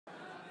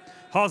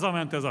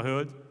Hazament ez a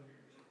hölgy,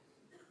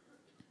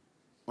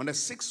 On the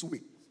 6th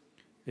week,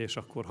 és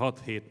akkor 6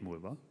 hét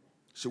múlva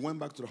she went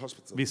back to the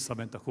hospital.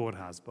 visszament a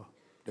kórházba.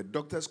 The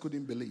doctors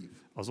couldn't believe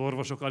Az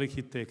orvosok alig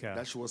hitték el,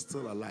 that she was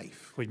still alive.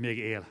 hogy még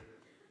él.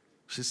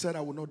 She said, I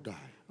will not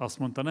die. Azt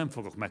mondta, nem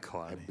fogok I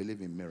meghalni,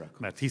 believe in miracle.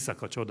 mert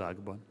hiszek a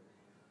csodákban.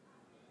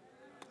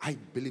 I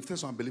believe,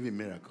 first one, I believe in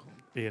miracle.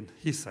 Én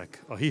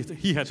hiszek a She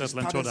hihetetlen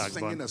started singing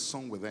csodákban. a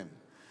song with them.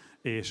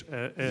 És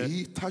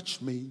He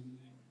touched me.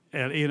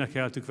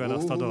 énekeltük vele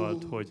azt a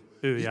dalt, hogy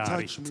ő He jár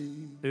touched itt.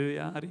 me. Ő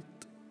jár itt.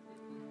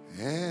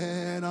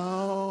 And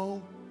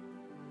all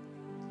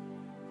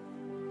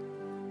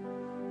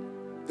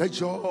the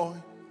joy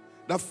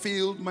that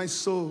filled my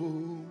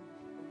soul.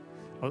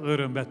 Az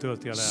öröm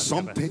betölti a lelkemet.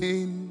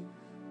 Something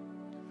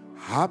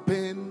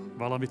happened.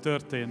 Valami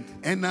történt,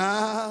 And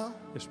now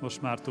és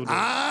most már tudom.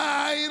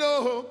 I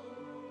know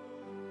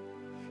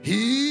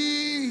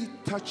He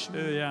touched me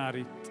Ő jár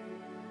itt,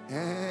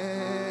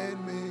 and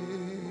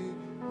made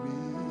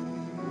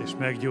me. és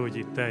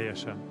meggyógyít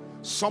teljesen.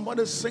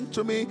 Somebody sing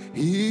to me,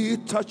 He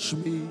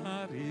touched me.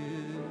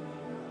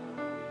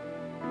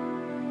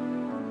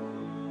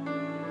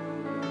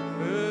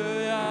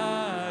 Ő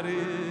jár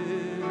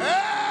itt.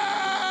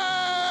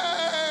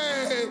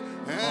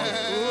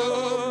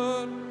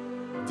 Hey,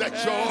 the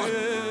joy.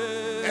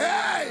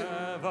 Hey,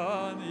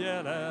 Van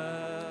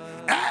jelen.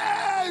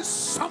 hey,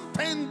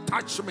 something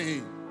touched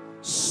me.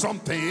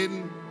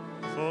 Something,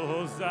 Szól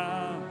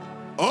hozzám,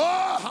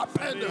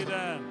 happened.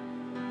 minden.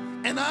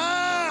 And I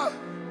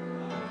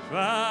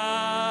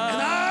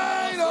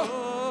know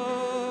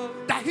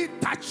that He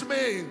touched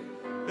me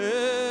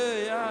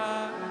Ő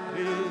jár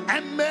itt.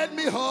 and made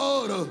me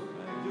whole.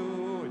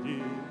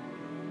 Gyógyít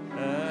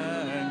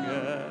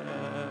engem.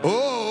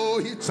 Oh,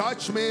 He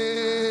touched me.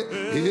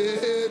 He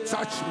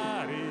touched me.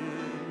 Jár itt.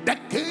 The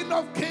King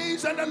of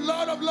Kings and the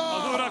Lord of Az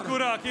Lords. Urak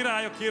ura, a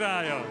királyok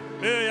királya.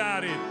 Ő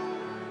jár itt.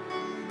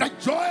 The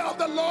joy of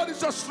the Lord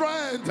is your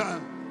strength.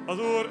 Az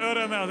Úr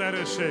öröme az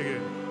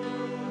erősségünk.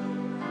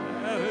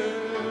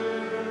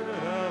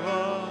 Erőre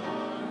van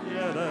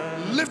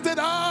jelen. Lift it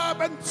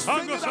up and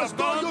sing it as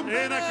though you Hangosabban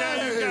mean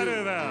énekeljünk it.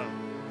 erővel.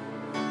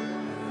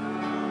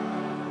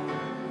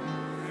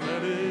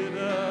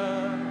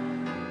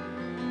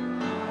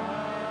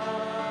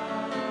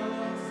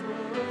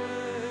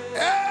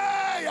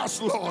 Hey,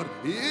 yes, Lord,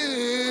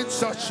 He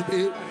touched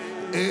me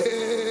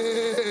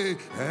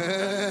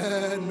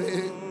and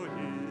me.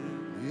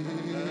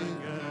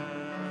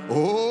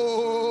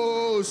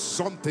 Oh,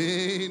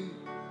 something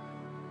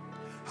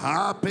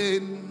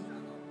happened.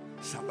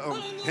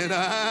 And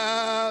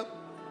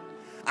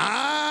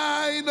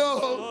I know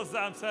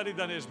Hozzám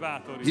szeliden és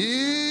bátorít.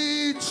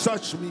 He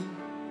touched me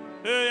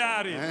Ő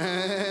jár itt.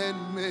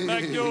 and made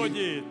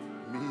Meggyógyít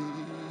me.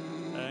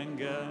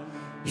 engem.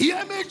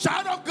 Hear me,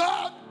 child of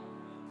God.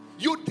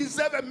 You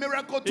deserve a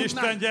miracle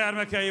Isten tonight.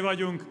 gyermekei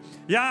vagyunk.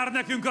 Jár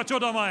nekünk a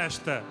csoda ma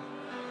este.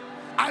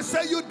 I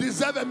say you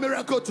deserve a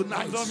miracle tonight.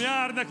 Mondom,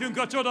 jár nekünk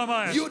a csoda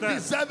ma You este.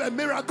 deserve a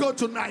miracle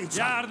tonight.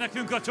 Jár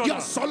nekünk a Your csoda.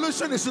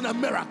 solution is in a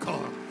miracle.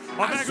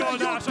 A I say you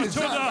megoldás a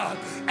deserve csoda.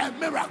 a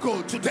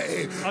miracle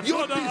today. A You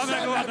csoda a deserve a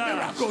megoldás.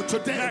 miracle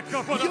today.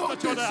 Megkapod You azt a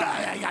csodát.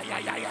 deserve.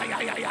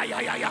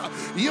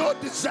 You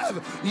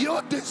deserve.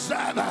 You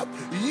deserve.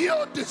 You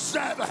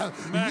deserve. You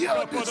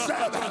Megkapod azt a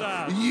deserve.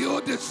 csodát. You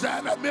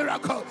deserve a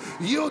miracle.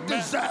 You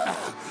deserve.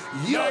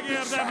 You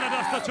Megérdemled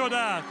azt a deserve.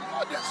 csodát. You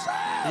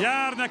deserve.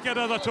 Jár neked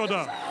az a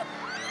csoda.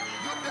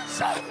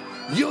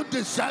 You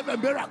deserve a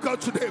miracle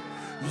today.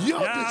 You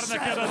Jár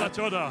neked az a deserve.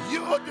 csoda.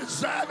 You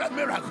deserve a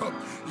miracle.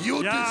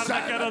 You Jár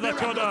deserve neked a az a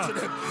csoda. miracle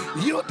today.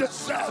 You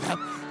deserve.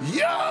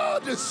 You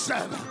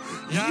deserve.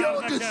 Jár You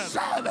neked.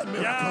 deserve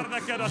a Jár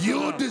neked a miracle. You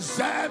csoda.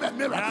 deserve a Jár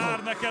miracle.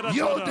 neked a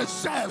You csoda.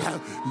 deserve.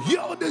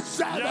 You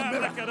deserve a Jár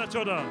miracle. neked a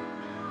csoda.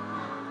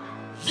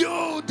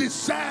 You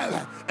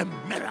deserve a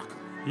miracle.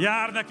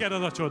 Jár neked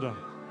az a csoda.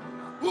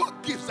 Who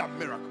gives a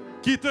miracle?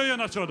 Kitől jön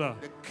a csoda?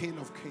 The King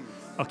of Kings.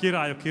 A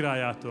királyok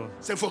királyától.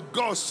 Say, for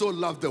God so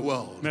loved the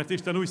world Mert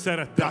Isten úgy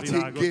szerette a that He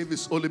világot, gave His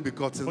only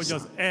begotten hogy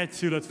az Son.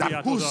 egyszülött That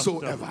fiát odaadta.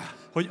 whosoever,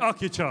 Hogy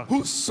aki csak,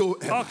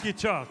 whosoever, aki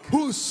csak,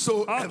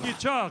 whosoever, aki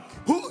csak,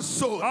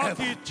 whosoever,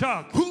 aki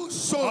csak,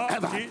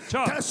 whosoever. aki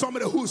csak. Tell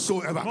somebody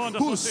whosoever, Mondd azt a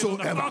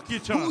szomszédodnak, whosoever,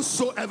 aki csak.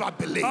 whosoever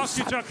believes,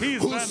 Aki csak hisz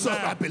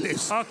whosoever benne.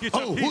 believes, Aki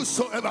csak oh, hisz.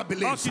 whosoever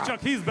believes Aki csak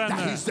hisz benne.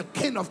 that He's the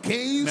King of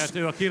Kings Mert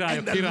ő a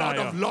királyok and the Lord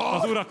királya, of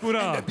Lords az Urak ura,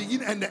 and the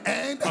beginning and the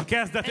end, a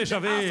kezdet és a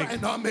and the vég, Alpha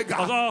and Omega.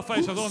 az alfa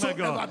és az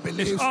Whosoever omega,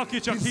 believes és aki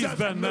csak hisz deserves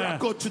a benne,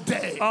 miracle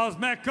today. az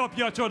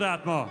megkapja a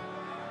csodát ma.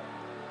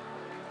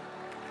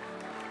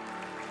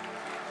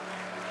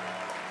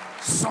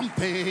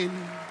 Something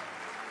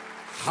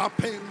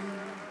happened.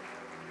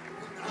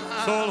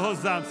 Szól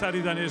hozzám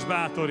szeliden és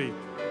bátorít.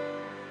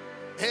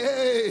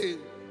 Hey,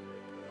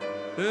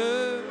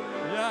 Ő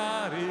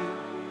jár itt,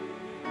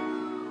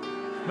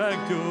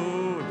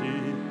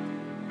 meggyógyít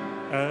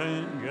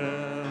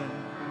engem.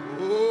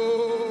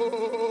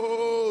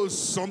 oh,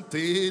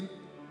 something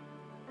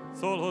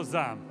Szól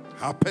hozzám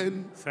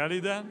happened.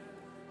 szeliden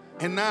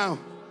And now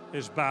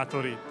és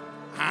bátorít.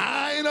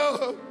 I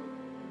coming up.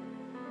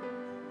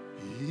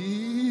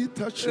 He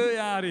touched Ő me.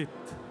 jár itt.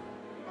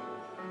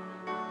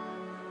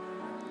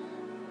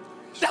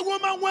 That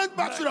woman went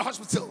back to the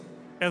hospital.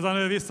 Ez a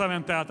nő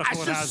visszament át a As she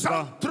kórházba,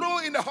 sat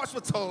through in the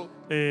hospital,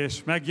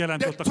 és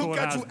megjelent they ott a took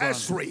her to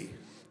kórházban. X-ray.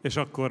 És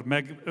akkor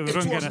was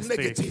röntgenezték,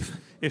 negative.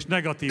 és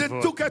negatív They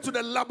volt. took her to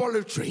the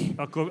laboratory.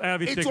 Akkor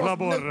elvitték It was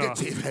laborra,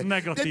 negative. They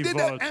negatív did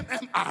volt. the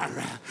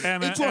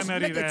MMR. It was MRI-re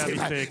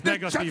negative. elvitték, They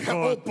negatív checked her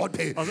whole volt.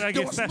 body. Az There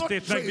egész was no testét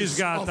trace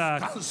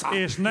megvizsgálták, of cancer.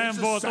 és nem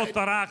Jesus volt said, ott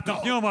a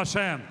ráknak "No." nyoma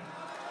sem.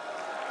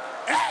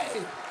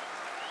 Hey!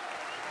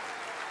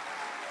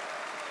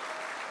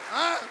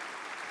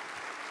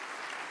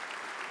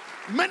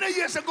 Many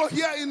years ago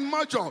here in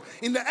Major,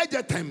 in the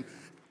Egetem,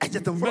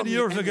 Many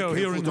years ago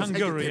here in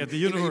Hungary at the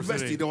in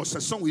university, there was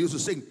a song we used to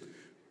sing.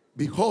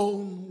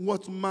 Behold,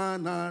 what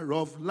manner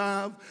of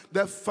love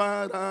the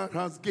Father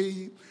has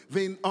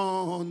given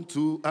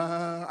unto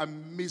us. I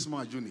miss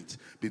my unit.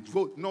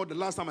 No, the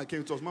last time I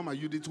came, it was Mama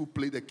Judith who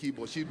played the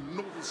keyboard. She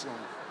knows the song.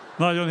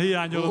 Nagyon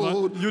hiányolom a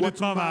Behold, Judit what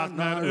mamát,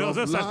 mert manner ő az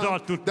of összes love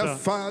dalt the tudta.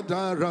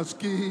 Father has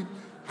given.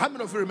 How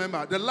many of you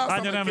remember? The last time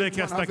Hányan I came 2.5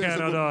 emlékeztek years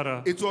erre a dalra?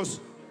 ago, it was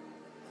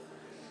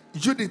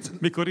Judith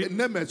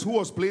Nemeth, who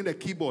was playing the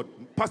keyboard.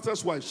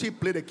 Pastor's wife, she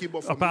played the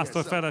keyboard for A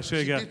pásztor me.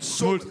 felesége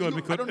múltkor,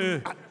 mikor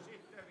ő...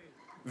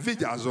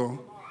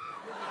 Vigyázol.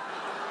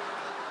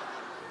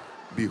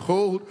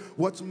 Behold,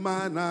 what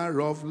manner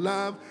of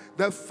love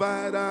the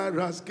Father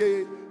has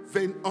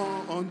given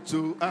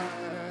unto us.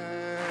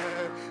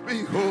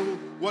 Behold,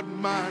 what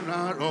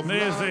manner of love.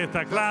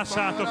 Nézzétek,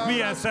 lássátok,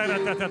 milyen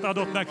szeretetet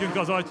adott nekünk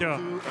az Atya.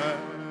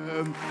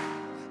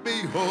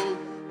 Behold,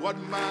 what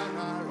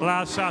manner of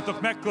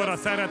Lássátok, mekkora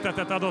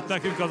szeretetet adott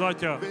nekünk az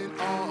Atya.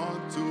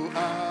 unto us.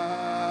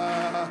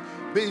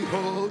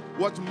 Behold,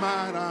 what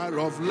manner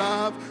of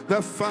love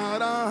the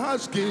Father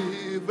has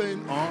given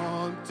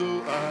unto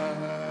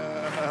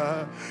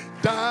us.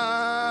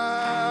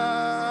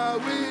 That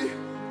we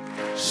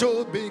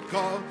should be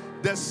called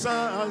the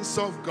sons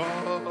of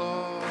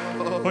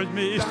God. Hogy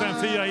mi Isten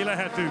fiai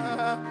lehetünk.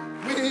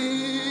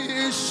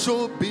 We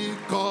should be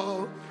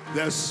called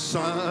the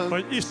sons.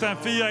 Hogy Isten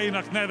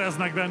fiainak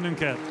neveznek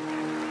bennünket.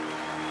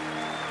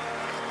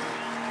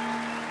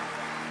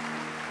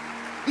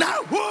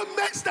 Now who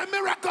makes the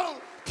miracle?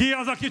 Ki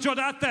az, aki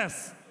csodát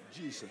tesz?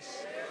 Jesus.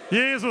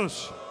 Jézus.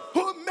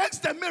 Who makes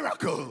the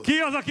miracle? Ki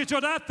az, aki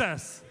csodát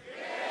tesz?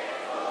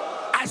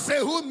 I say,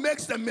 who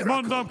makes the miracle?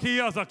 Mondom, ki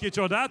az, aki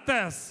csodát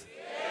tesz?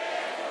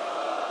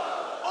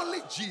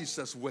 Only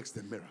Jesus works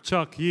the miracle.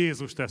 Csak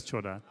Jézus tesz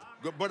csodát.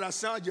 But I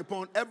say,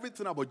 Japan,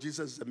 everything about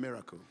Jesus is a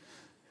miracle.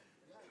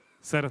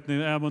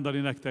 Szeretném elmondani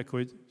nektek,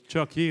 hogy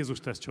csak Jézus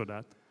tesz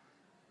csodát.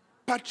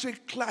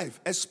 Patrick Clive,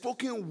 a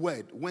spoken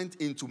word went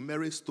into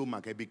Mary's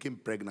stomach and became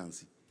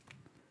pregnancy.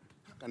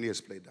 How can you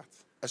explain that?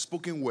 A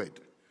spoken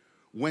word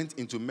went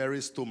into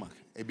Mary's stomach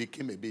and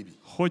became a baby.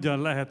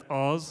 Hogyan lehet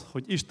az,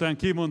 hogy Isten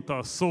kimondta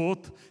a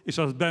szót, és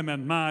az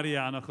bement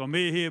Máriának a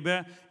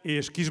méhébe,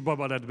 és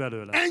kisbaba lett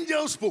belőle?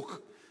 Angel spoke.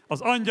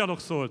 Az angyalok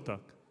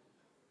szóltak,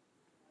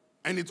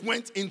 And it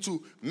went into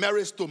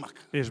Mary's stomach.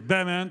 és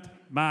bement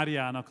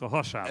Máriának a A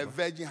hasába,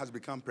 virgin has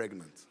become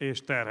pregnant.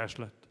 és terhes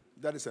lett.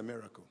 That is a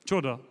miracle.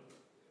 Csoda.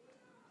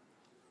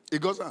 It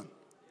goes on.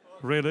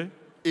 Really?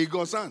 It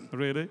goes on.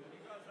 Really?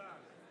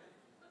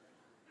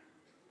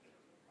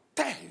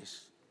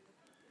 Tesh.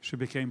 She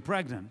became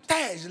pregnant.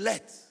 Tesh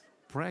let.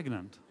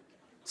 Pregnant.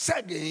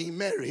 Second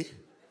Mary.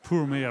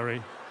 Poor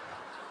Mary.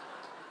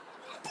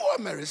 Poor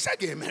Mary.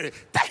 Second Mary.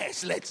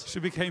 Tesh let. She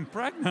became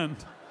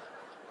pregnant.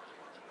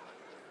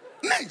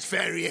 Next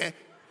fairy.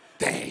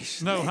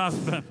 Tesh. No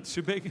husband.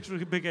 She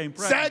became pregnant.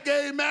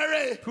 Second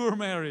Mary. Poor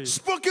Mary.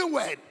 Spoken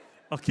word.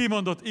 A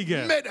kimondott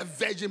ige Made a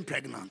virgin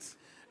pregnant.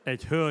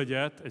 egy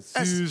hölgyet, egy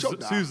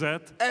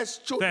szűzet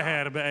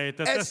teherbe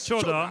ejtett. Ez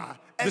csoda.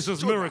 This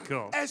is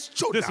miracle.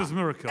 This is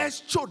miracle.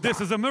 This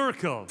is a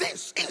miracle.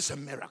 This is a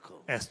miracle.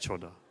 Ez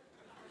csoda.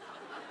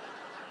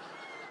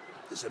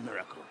 This is a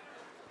miracle.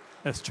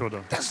 Ez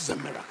csoda. This is a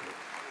miracle.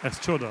 Ez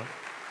csoda.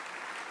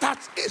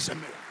 That is a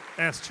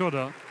miracle. Ez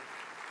csoda.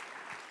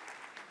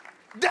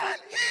 Then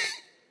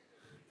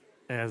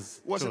he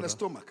Ez was in csoda. the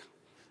stomach.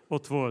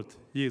 Ott volt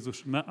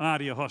Jézus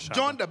Mária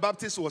hasában. John the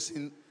Baptist was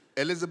in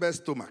Elizabeth's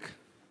stomach.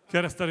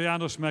 Keresztelő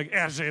János meg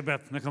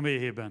Erzsébetnek a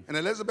méhében. And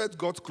Elizabeth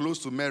got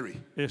close to Mary.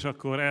 És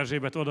akkor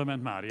Erzsébet odament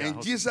And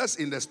Máriához. Jesus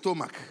in the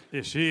stomach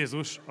És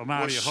Jézus a was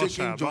Mária shaking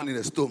John hasában in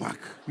the stomach.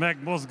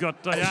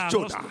 megmozgatta Ez János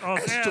csoda, az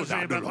ez csoda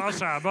Erzsébet dolog.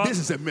 hasában. This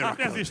is a Hát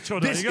miracle. ez is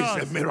csoda, This is igaz?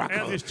 a miracle.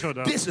 Ez is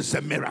csoda. This is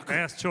a miracle.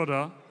 Ez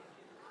csoda.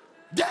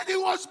 Then he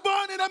was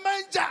born in a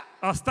manger.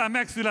 Aztán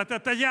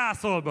megszületett egy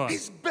jászolban.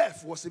 His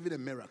birth was even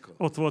a miracle.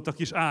 Ott volt a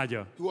kis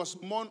ágya. He was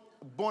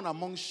born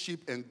among sheep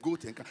and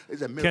goat and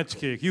it's a miracle.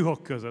 Kecskék,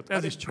 juhok között.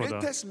 Ez But is the csoda.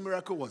 greatest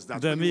miracle was that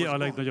De when he mi was a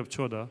born, legnagyobb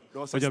csoda?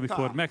 was a Hogy amikor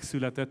star.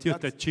 megszületett,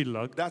 jött egy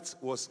csillag, that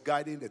was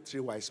guiding the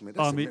three wise men. That's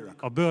a ami miracle.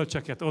 a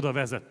bölcseket oda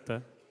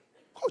vezette.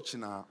 Coach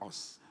now us.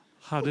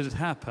 How did it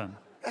happen?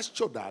 That's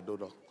csoda,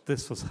 Dodo.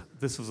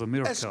 This was a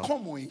miracle.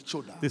 komoly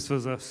csoda. This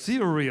was a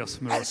serious Ez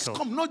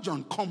miracle.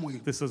 nagyon komoly.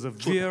 This was a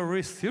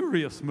very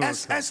serious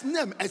miracle. Ez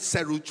nem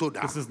egyszerű csoda.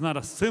 This is not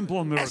a simple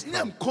Ez miracle.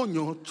 nem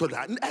konyol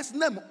csoda. Ez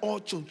nem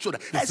olcsó csoda.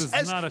 This is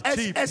not a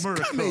cheap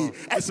miracle.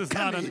 This is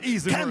not an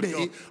easy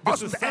miracle.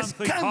 This is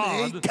something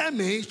hard.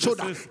 Kemény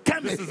csoda.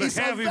 This is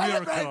a heavy very,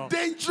 miracle. very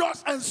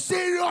dangerous and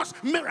serious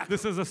miracle.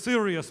 This is a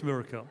serious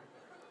miracle.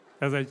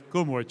 Ez egy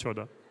komoly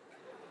csoda.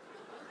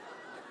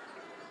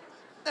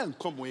 Nem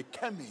komoly,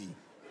 kemény.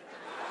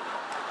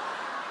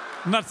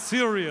 Not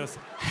serious,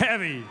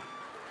 heavy.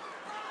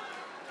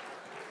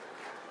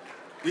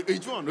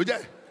 Így van, ugye?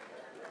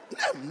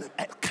 Nem,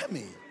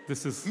 kemény.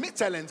 This is Mit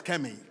jelent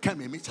kemény?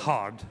 Kemény, mit jelent?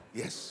 hard.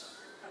 Yes.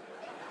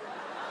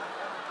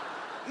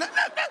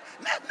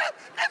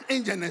 Nem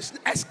ingyenes,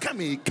 ez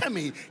kemény.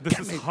 This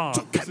is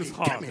hard. This is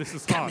hard. This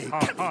is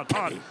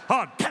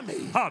hard.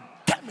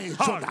 Kemény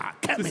csoda.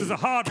 This is a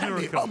hard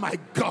miracle. Oh my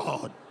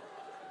God.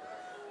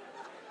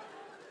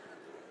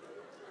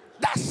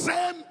 That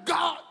same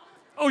God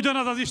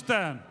Ugyanaz az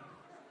Isten.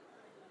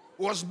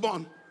 was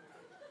born.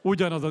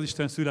 Ugyanaz az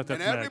Isten született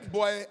And every meg.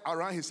 boy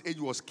around his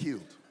age was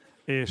killed.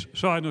 És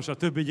sajnos a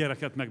többi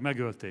gyereket meg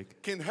megölték.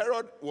 King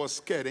Herod was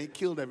scared and he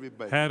killed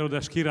everybody.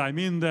 Herodes király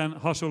minden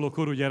hasonló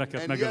korú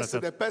gyereket And yes, the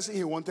megöletett. person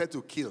he wanted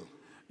to kill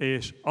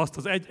És azt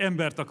az egy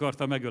embert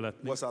akarta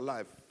megöletni. was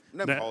alive.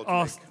 Nem De halt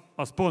meg.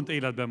 az pont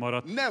életben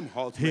maradt. Nem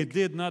halt He meg.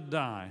 did not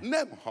die.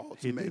 Nem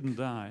halt He meg. didn't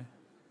die.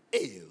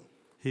 Él.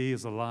 He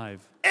is alive.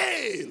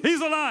 Él.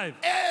 He's alive.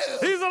 Él.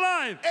 He's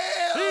alive.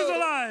 Él. He's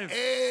alive.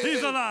 Él.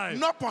 He's alive.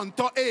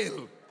 Naponta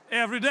él.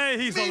 Every day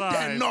he's Minden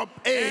alive. nap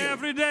él.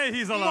 Every day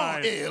he's Ma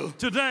alive. él.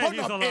 Today he's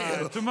Holnap alive.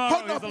 él. Tomorrow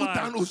Holnap he's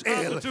után alive.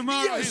 él. After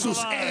tomorrow he's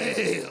Jézus alive.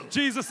 él.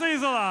 Jesus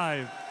is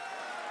alive.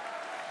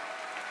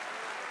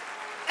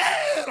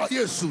 Él a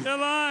Jézus.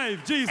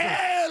 Alive. Jesus.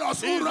 Él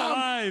az He's Uram.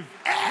 alive.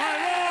 My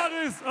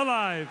Lord is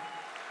alive.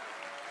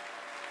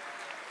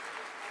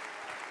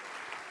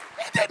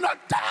 He did not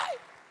die.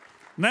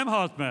 Nem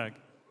halt meg.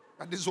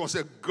 And this was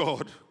a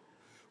God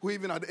who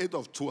even at the age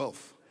of 12,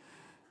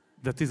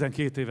 De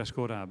 12 éves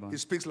korában. he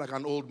speaks like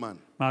an old man.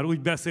 Már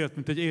úgy beszélt,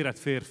 mint egy érett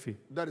férfi.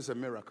 That is a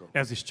miracle.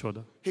 Ez is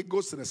csoda. He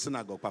goes to the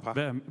synagogue,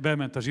 Papa.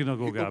 Bement a He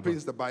zsinagógába.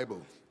 opens the Bible.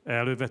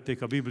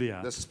 Elővették a The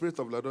Bibliát. Spirit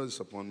of the Lord is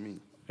upon me.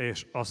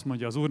 És azt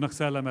mondja, az Úrnak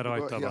szelleme God,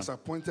 rajta he van. has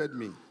appointed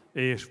me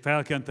És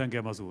felkent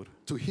engem az Úr,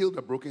 to heal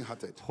the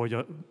brokenhearted, hogy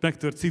a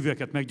megtört szíveket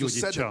to set the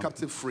meggyógyítsam,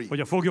 captive free. hogy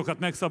a foglyokat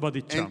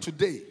megszabadítsam. And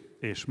today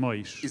És ma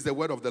is. is the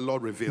word of the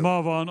Lord revealed.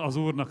 Ma van az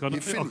Úrnak He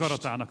finished.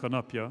 akaratának a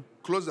napja.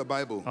 Close the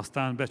Bible.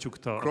 Aztán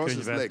becsukta a Cross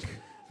his könyvet,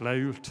 leg.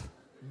 leült.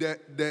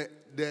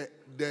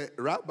 The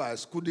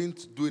rabbis couldn't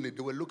do anything.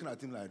 They were looking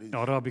at him like this.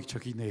 A rabik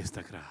csak így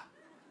néztek rá.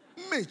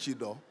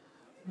 Mecsido.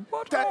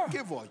 What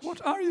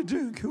are you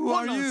doing? Who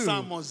are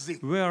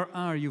you? Where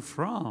are you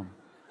from?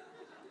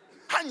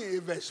 Hány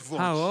éves vagy?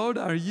 How old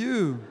are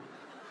you?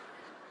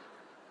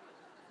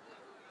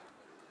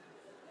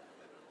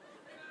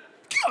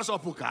 Ki az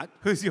apukád?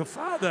 Who's your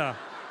father?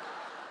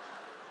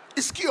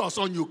 És ki az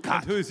anyukád?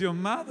 And who's your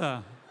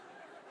mother?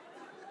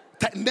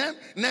 Te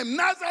nem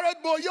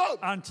Nazaretból jössz?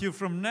 Aren't you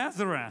from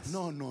Nazareth?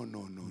 No.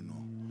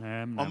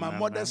 Nem. On my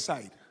mother's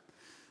side,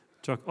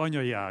 Csak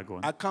anyai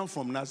ágon. I come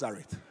from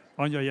Nazareth.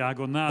 Anyai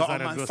ágon on my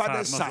Názáretből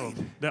father's származom.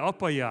 side, De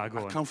apai I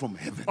ágon. come from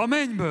heaven. A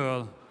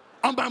mennyből.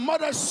 On my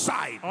mother's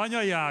side,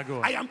 Anyai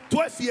ágon. I am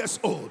 12 years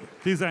old.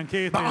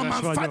 12 But on éves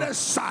my vagyok.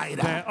 father's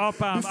side, De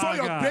apám before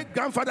your ágán. great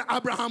grandfather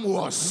Abraham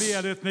was,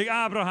 Mielőtt még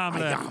Ábrahám I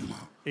lett, am.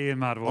 én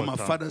már On my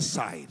voltam. father's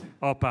side,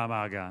 Apám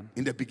ágán.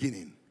 in the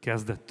beginning,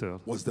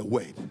 Kezdettől. was the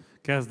word.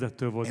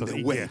 Kezdettől volt And az the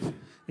ige. word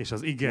És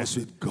az ige Was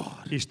with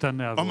God.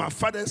 Istennel On my volt.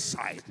 father's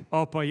side,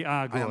 Apai I am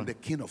ágon. the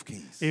King of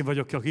Kings. Én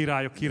vagyok a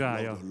királyok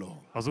királya. Lord of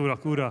Lords. Az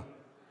urak ura.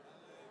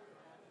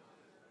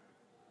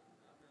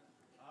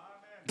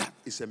 That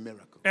is a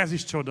miracle. Ez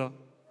is csoda.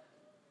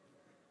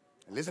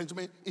 Listen to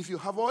me. If you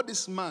have all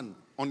this man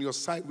on your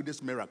side with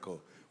this miracle,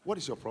 what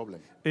is your problem?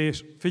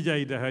 És figyelj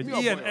ide, hogy Mi a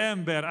ilyen bajod?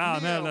 ember áll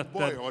Mi a melletted,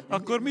 bajod?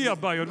 akkor mi a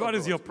bajod? Mi a What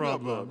is your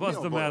bajod? Mi a problem? bajod? What's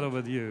Mi a the matter bajod?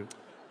 with you?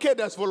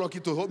 Kérdezz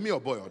valakitől, mi a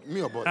bajod? Mi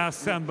a bajod?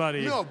 Ask somebody,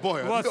 Mi a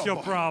bajod? what's Mi a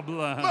your bajod?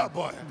 problem? Mi a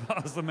bajod?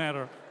 What's the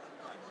matter?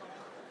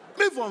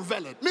 Mi van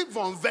veled? Mi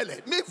van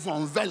veled? Mi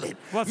van veled?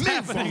 What's Mi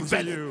happening van to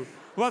veled? you?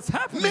 What's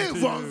happening Mi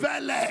to van you?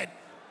 veled?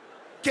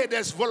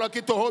 Kérdezz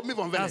valakitől, hogy mi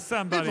van veled? Ask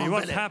somebody, Mi van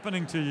what's veled?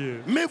 happening to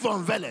you? Mi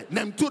van veled?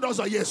 Nem tudod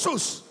a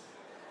Jézus?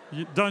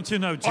 Don't you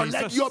know A Jesus?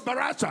 legjobb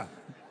barátja?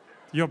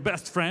 Your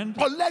best friend?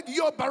 A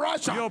legjobb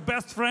barátja? Your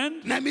best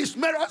friend? Nem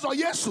ismer az a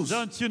Jézus?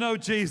 Don't you know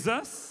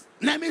Jesus?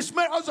 Nem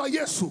ismer az a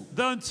Jézus?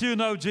 Don't you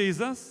know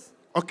Jesus?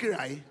 A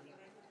király,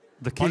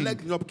 The a king,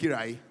 legnagyobb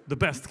király, the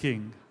best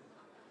king,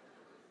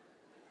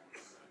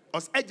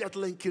 az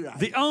egyetlen király.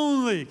 the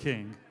only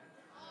king.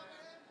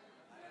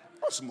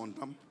 Azt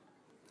mondtam.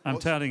 I'm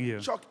telling you,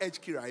 Csak egy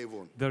király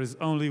van. there is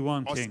only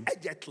one Az king.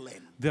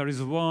 egyetlen. There is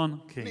one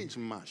king, Nincs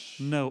más.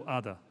 no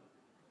other.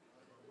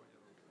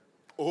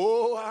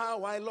 Oh,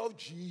 how I love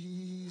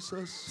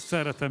Jesus.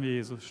 Szeretem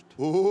Jézust.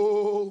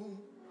 Oh,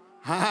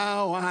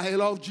 how I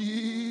love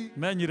Jesus.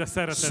 Mennyire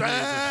szeretem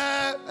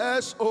Jézust.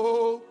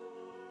 oh,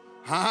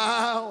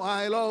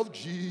 how I love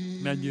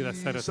Mennyire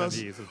szeretem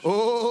Jesus. Jézus.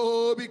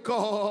 Oh,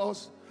 because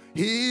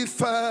he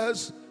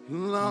first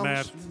loves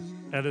Mert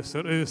me.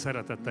 először ő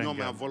szeretett Nyom,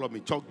 engem. follow me.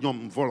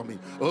 Follow me.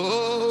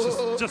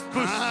 Oh, Just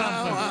push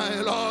how something.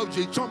 I love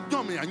Jesus.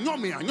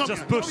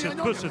 Just push it,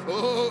 push it.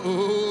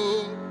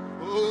 Oh,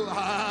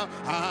 how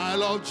I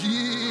love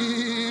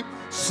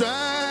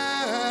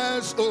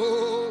Jesus.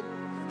 Oh,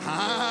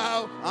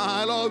 how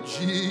I love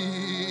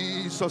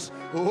Jesus.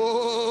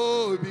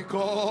 Oh,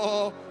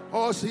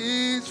 because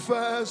he's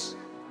first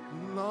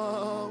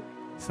love.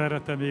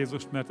 Szeretem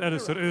Jézust, mert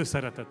először ő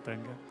szeretett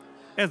engem.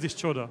 Ez is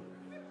csoda.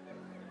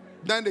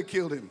 Then they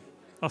killed him.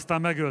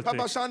 Aztán megölték.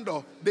 Papa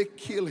Sándor, they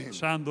killed him.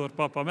 Sándor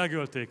papa,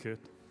 megölték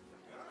őt.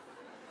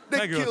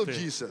 They killed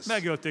Jesus.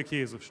 Megölték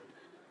Jézust.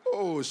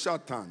 Oh,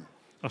 Satan.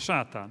 A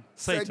sátán.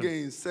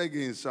 Satan.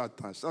 Szegény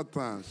Satan.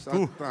 Satan.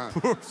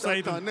 Poor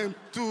Satan. Name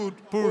two.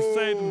 Poor oh,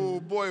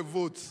 Satan. Boy,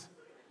 vote.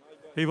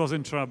 He was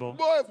in trouble.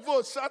 Boy,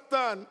 vote,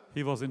 Satan.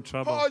 He was in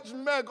trouble. Purge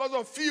me because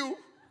of you.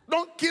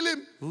 Don't kill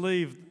him.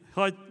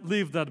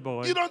 Leave that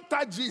boy. You don't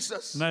touch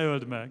Jesus. Ne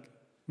öld meg.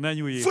 Ne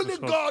nyújj Fully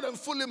Jézushoz. God and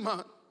fully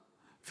man.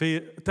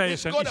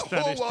 Teljesen He's got the Isten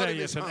whole és world in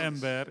teljesen his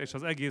hands. ember, és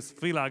az egész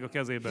világ a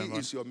kezében He van.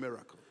 is your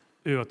miracle.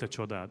 Ő a te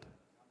csodád.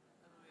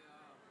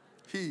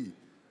 He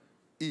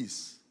is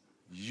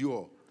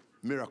your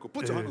miracle.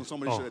 Put your hand on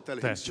somebody and tell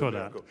him Te he's your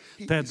csodád. miracle.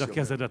 He Tedd is a your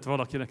kezedet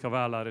valakinek a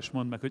vállára, és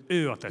mondd meg, hogy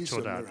ő a te He's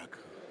your csodád. miracle.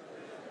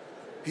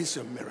 He's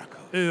your miracle.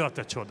 Ő a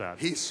te csodád.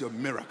 He's your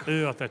miracle.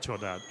 Ő a te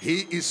csodád. He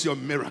is your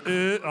miracle.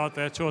 Ő a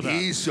te csodád. He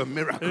is your Ő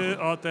miracle.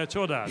 a te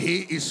csodád. He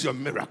is your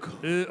miracle.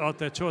 Ő a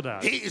te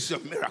csodád. He is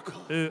your miracle.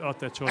 Ő a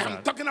te I'm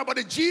csodád. talking about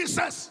the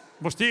Jesus.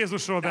 Most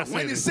Jézusról When he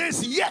beszélünk.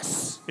 says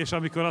yes, És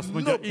amikor azt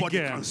mondja nobody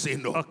igen, can say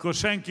no. akkor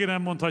senki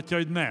nem mondhatja,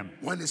 hogy nem.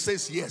 when he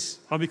says yes,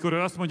 Amikor ő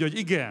azt mondja, hogy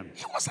igen,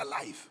 he was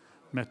alive.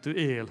 mert ő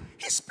él,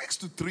 He speaks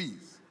to trees,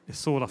 és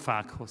szól a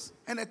fákhoz.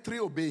 and a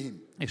tree obey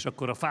him. És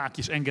akkor a fák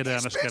is He speaks to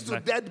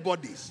engedelmeskednek. dead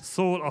bodies,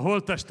 Szól a and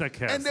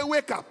holttestekhez, they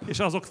wake up. és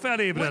azok When the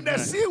felébrednek.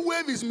 sea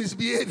wave is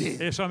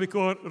misbehaving, És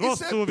amikor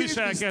rosszul peace be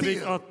viselkedik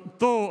still. a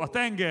tó, a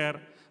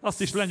tenger,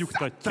 azt is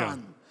lenyugtatja.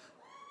 Satan,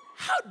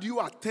 how do you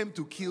attempt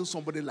to kill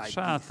somebody like this?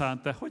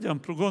 Sátán, te hogyan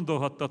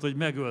gondolhattad, hogy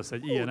megölsz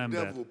egy ilyen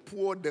embert? Devil,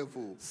 poor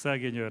devil.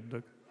 Szegény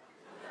ördög.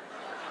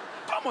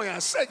 Come on,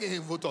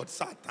 szegény votott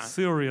Satan.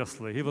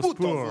 Seriously, he was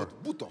Buta poor. volt,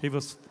 buta.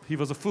 He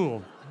was a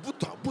fool.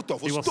 Buta,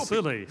 He was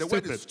silly, The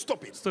word stupid. is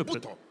stupid.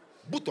 Stupid.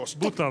 Buta,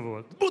 stupid. Buta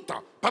volt.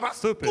 Buta, papa.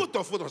 Stupid.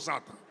 Buta votott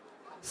Satan.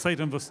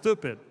 Satan was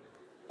stupid.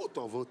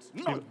 Buta volt,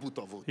 not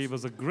buta volt. He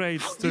was a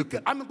great How do you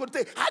stupid. I'm going to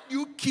tell you, how do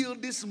you kill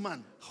this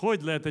man?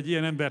 Hogy lehet egy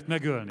ilyen embert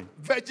megölni?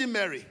 Virgin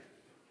Mary.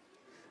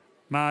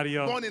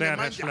 Mária Born in a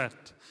terhes manger.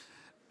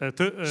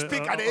 lett.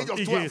 Speak at the age of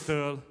Az 12.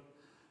 igétől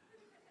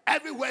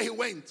Everywhere he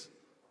went,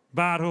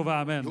 bárhová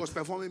he ment, was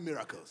performing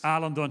miracles.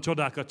 állandóan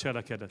csodákat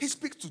cselekedett. He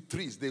speaks to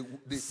trees.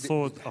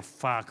 Szólt a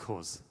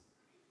fákhoz.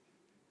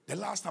 The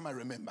last time I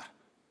remember,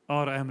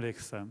 Arra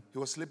emlékszem, he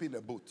was sleeping in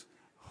a boat.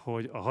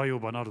 hogy a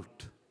hajóban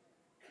aludt.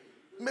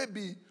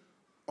 Maybe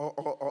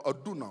a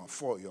Duna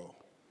for you.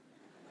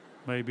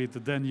 Maybe the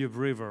Danube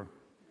River.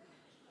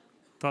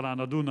 Talán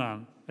a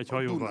Dunán, egy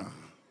hajóban. Duna.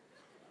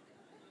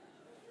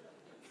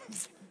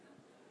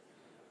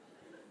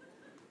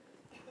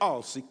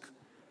 All sick.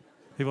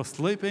 He was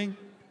sleeping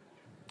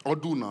Or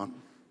Duna.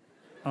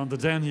 on the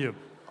Danube.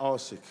 All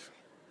sick.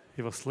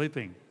 He was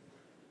sleeping.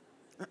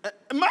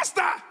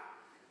 Master!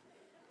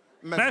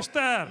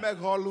 Mester!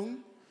 Meghallunk.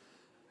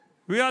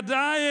 We are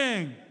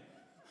dying!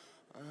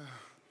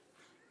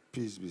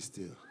 Peace be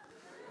still.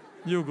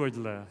 Nyugodj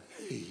le.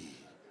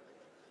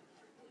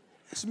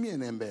 Ez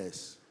milyen ember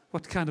ez?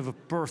 What kind of a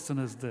person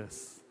is this?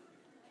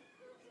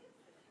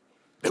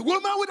 A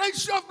woman with an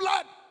issue of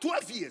blood,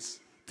 12 years.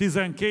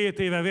 12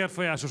 éve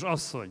vérfolyásos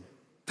asszony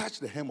Touch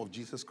the hem of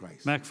Jesus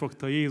Christ.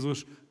 megfogta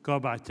Jézus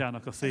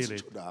kabátjának a Ez szélét.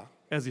 csoda.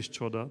 Ez is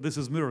csoda. This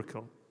is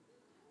miracle.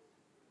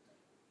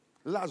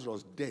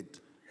 Lazarus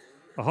dead.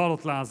 A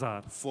halott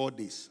Lázár 4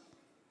 days.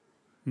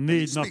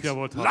 4 Speaks. napja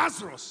volt halott.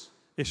 Lazarus.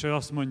 És ő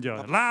azt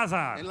mondja,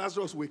 Lázár! And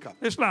Lazarus wake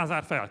up. És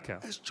Lázár felkel.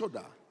 Ez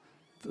csoda.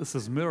 This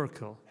is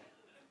miracle.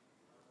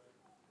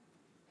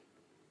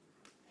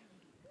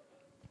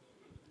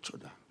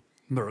 Csoda.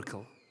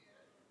 Miracle.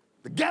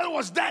 The girl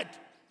was dead.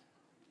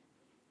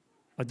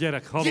 A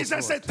gyerek halott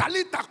Jesus said, volt.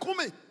 Talita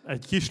kumi.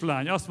 Egy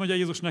kislány. Azt mondja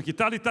Jézus neki,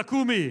 Talita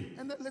kumi!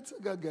 And the little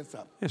girl gets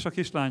up. És a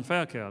kislány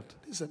felkelt.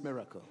 This is a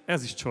miracle.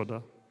 Ez is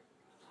csoda.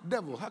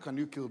 Devil, how can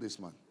you kill this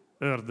man?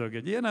 Ördög,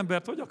 egy ilyen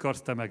embert hogy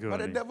akarsz te But the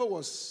megölni? devil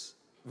was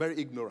very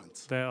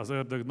ignorant. Te az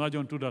ördög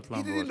nagyon He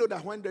tudatlan didn't volt. know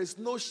that when there is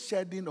no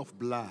shedding of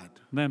blood,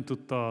 Nem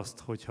tudta azt,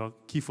 hogyha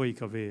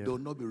kifolyik a vér, there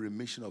will not be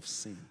remission of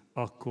sin.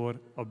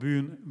 akkor a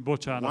bűn,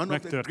 bocsánat, One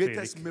of the megtörténik.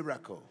 greatest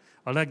miracle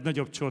A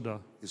legnagyobb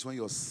csoda, is when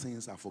your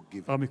sins are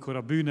forgiven. amikor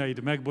a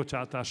bűneid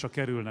megbocsátásra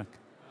kerülnek.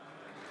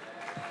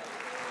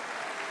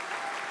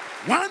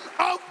 One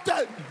of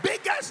the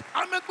biggest,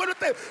 I'm going to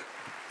tell you,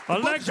 A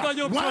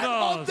legnagyobb csoda one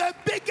of az, the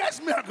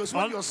biggest miracles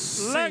when a your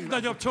sins are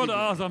legnagyobb forgiven.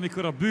 csoda az,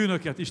 amikor a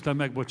bűnöket Isten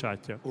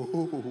megbocsátja.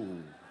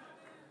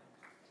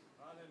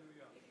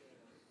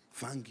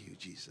 Thank you,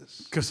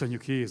 Jesus.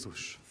 Köszönjük,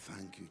 Jézus.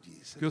 Thank you,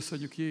 Jesus.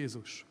 Köszönjük,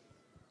 Jézus.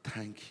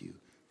 Thank you,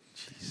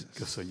 Jesus.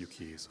 Köszönjük,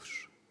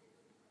 Jézus.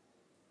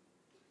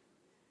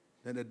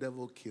 Then the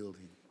devil killed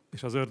him.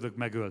 És az ördög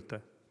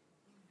megölte.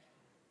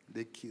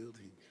 They killed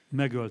him.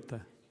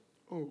 Megölte.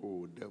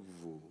 Oh,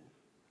 devil.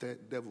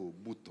 Devil,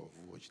 buta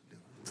vagy,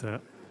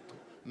 Te,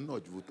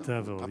 nagy buta.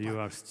 devil, you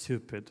are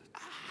stupid.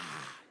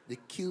 They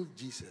killed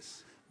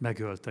Jesus.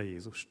 Megölte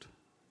Jézust.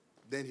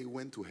 Then he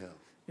went to hell.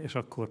 És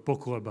akkor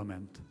pokolba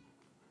ment.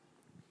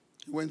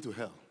 He went to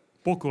hell.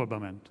 Pokolba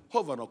ment.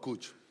 Hol van a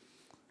kulcs?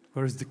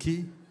 Where is the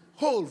key?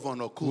 Hol van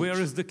a kulcs?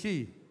 Where is the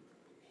key?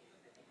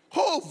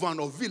 Hol van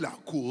a villa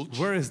kulcs?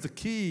 Where is the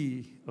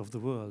key of the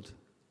world?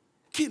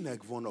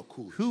 Kinek van a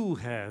kulcs? Who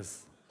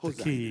has the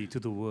key to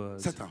the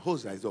world? Satan,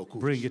 hozzá ez a kulcs.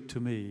 Bring it to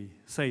me.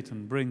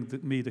 Satan,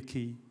 bring me the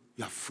key.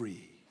 You are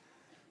free.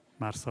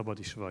 Már szabad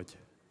is vagy.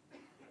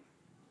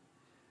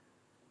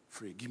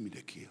 Free. Give me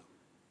the key.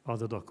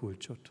 Adod a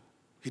kulcsot.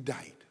 He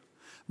died.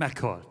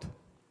 Meghalt.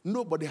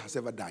 Nobody has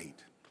ever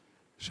died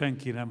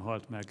Senki nem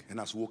halt meg and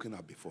has woken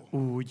up before.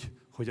 úgy,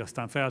 hogy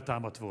aztán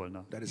feltámadt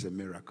volna. That is a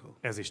miracle.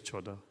 Ez is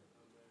csoda.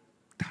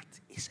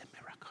 That is a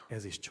miracle.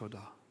 Ez is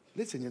csoda.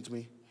 Listen to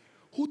me.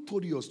 Who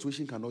told you your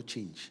situation cannot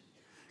change?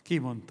 Ki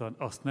mondta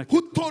azt neki,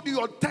 Who told you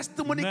your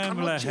testimony nem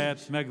cannot change?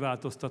 lehet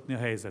megváltoztatni a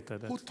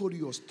helyzetedet? Who told you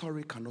your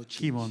story cannot Ki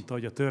change? mondta,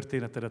 hogy a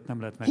történetedet nem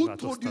lehet Who told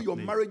you your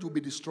megváltoztatni? marriage will be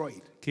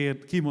destroyed?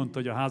 Ki mondta,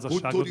 hogy a Who told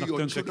you házasságodnak your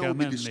tönkre children kell will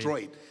be menni?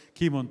 destroyed?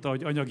 Ki mondta,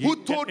 hogy anyagi Who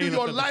told you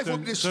your life will be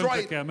életed destroyed?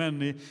 tönkre kell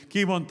menni?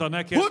 Ki mondta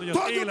neked, Who hogy az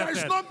told you there is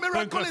életed no miracle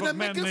tönkre in the fog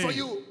making for menni?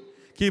 you?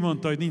 Ki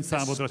mondta, hogy nincs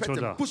számodra Expect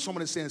csoda? a, put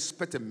someone and say,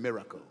 expect a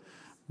miracle.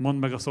 Mondd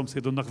meg a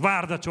szomszédodnak,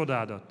 várd a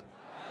csodádat!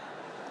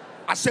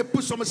 I said,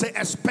 put someone and say,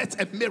 expect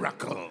a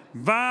miracle.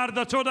 Várd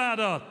a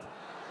csodádat!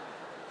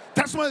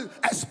 That's why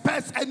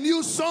expect a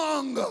new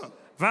song.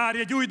 Várj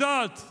egy új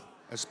dalt!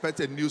 Expect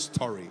a new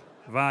story.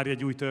 Várj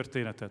egy új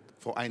történetet.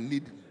 For I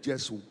need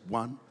just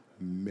one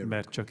miracle.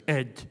 Mert csak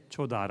egy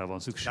csodára van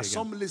There's szükségem.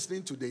 some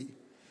listening today.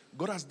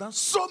 God has done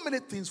so many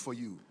things for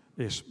you.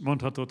 És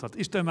mondhatod, hát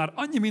Isten már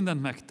annyi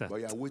mindent megtett, But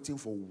you are waiting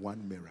for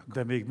one miracle.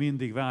 de még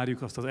mindig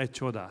várjuk azt az egy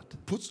csodát.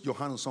 Put your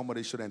hand on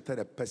somebody's shoulder and tell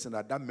the person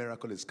that that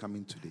miracle is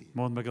coming today.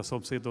 Mondd meg a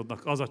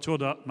szomszédodnak, az a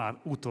csoda már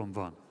úton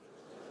van.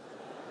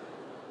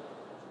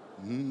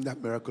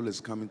 That miracle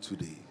is coming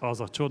today. Az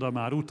a csoda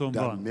már úton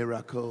That van.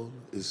 miracle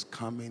is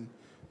coming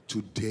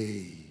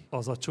today.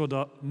 Az a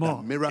csoda ma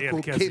That miracle came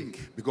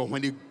érkezik. because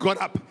when he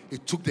got up, he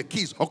took the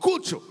keys. A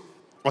kulcsot.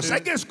 A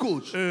szegész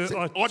kulcs.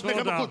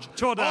 A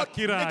csodák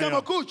királya. Nekem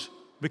a kulcs.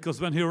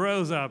 Because when he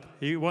rose up,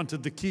 he wanted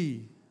the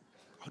key.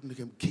 Add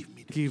nekem, give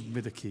me the Give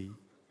me the key.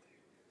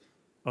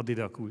 Add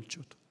ide a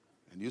kulcsot.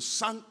 And you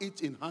sang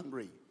it in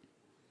Hungary,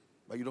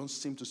 but you don't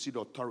seem to see the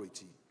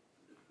authority.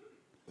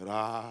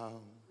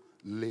 Hallelujah.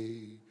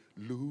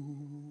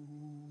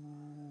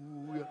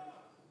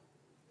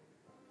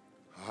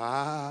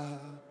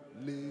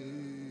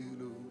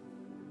 Hallelujah.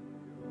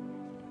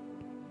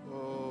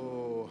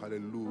 Oh,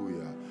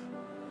 hallelujah.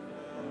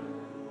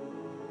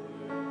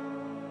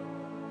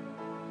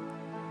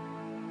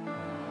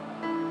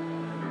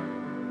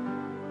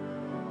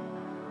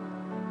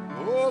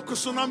 Oh,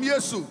 köszönöm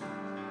Jézus.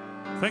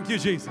 Thank you,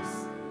 Jesus.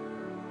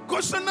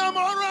 Köszönöm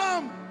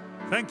Aram.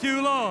 Thank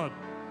you, Lord.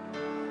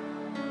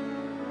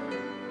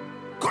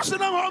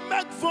 Köszönöm, ha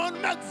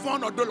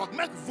megvan a dolog,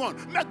 megvan.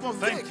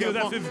 Thank you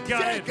that we've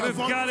got it. We've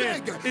got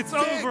it. It's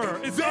over.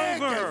 It's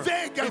over.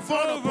 It's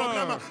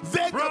over.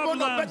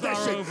 Problems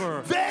are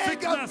over.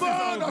 Sickness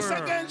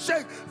is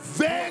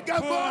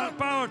over.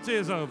 Poverty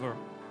is over.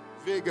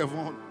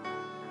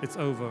 It's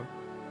over.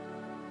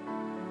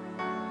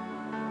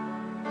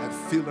 I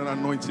feel an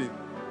anointing.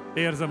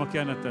 Érzem a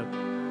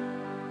kenetet.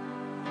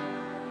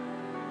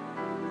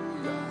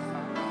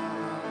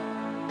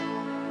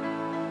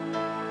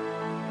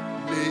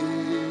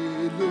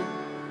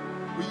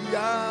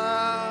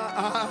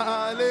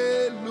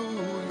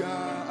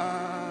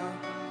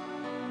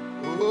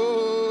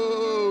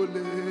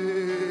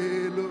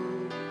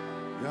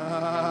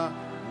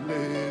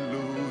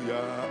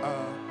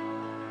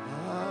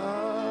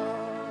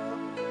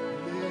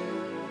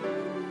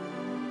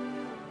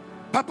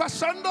 Papa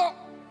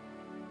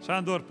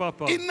Sándor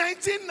papa, in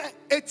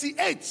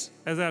 1988,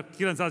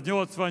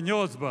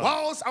 1988-ban,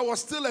 whilst I was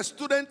still a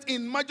student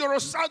in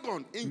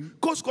Magyarországon, in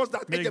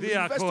Koszkozdat Egyetem,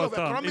 University of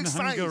Economic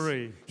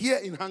Science,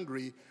 here in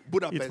Hungary, itt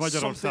Budapest,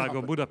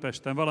 Magyarországon,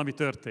 Budapesten valami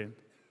történt.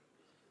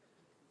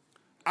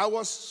 I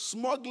was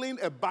smuggling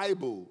a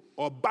Bible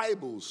or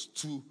Bibles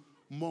to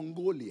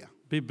Mongolia.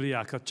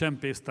 Bibliákat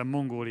csempésztem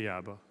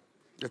Mongóliába.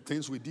 The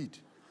things we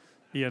did.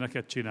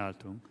 Ilyeneket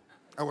csináltunk.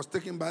 I was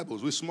taking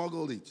Bibles. We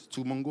smuggled it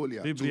to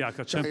Mongolia,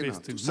 Bibliákat to China,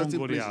 csempésztünk to certain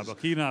Mongóliába,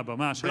 places. Kínába,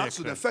 más Black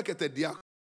student, helyekre. fekete diák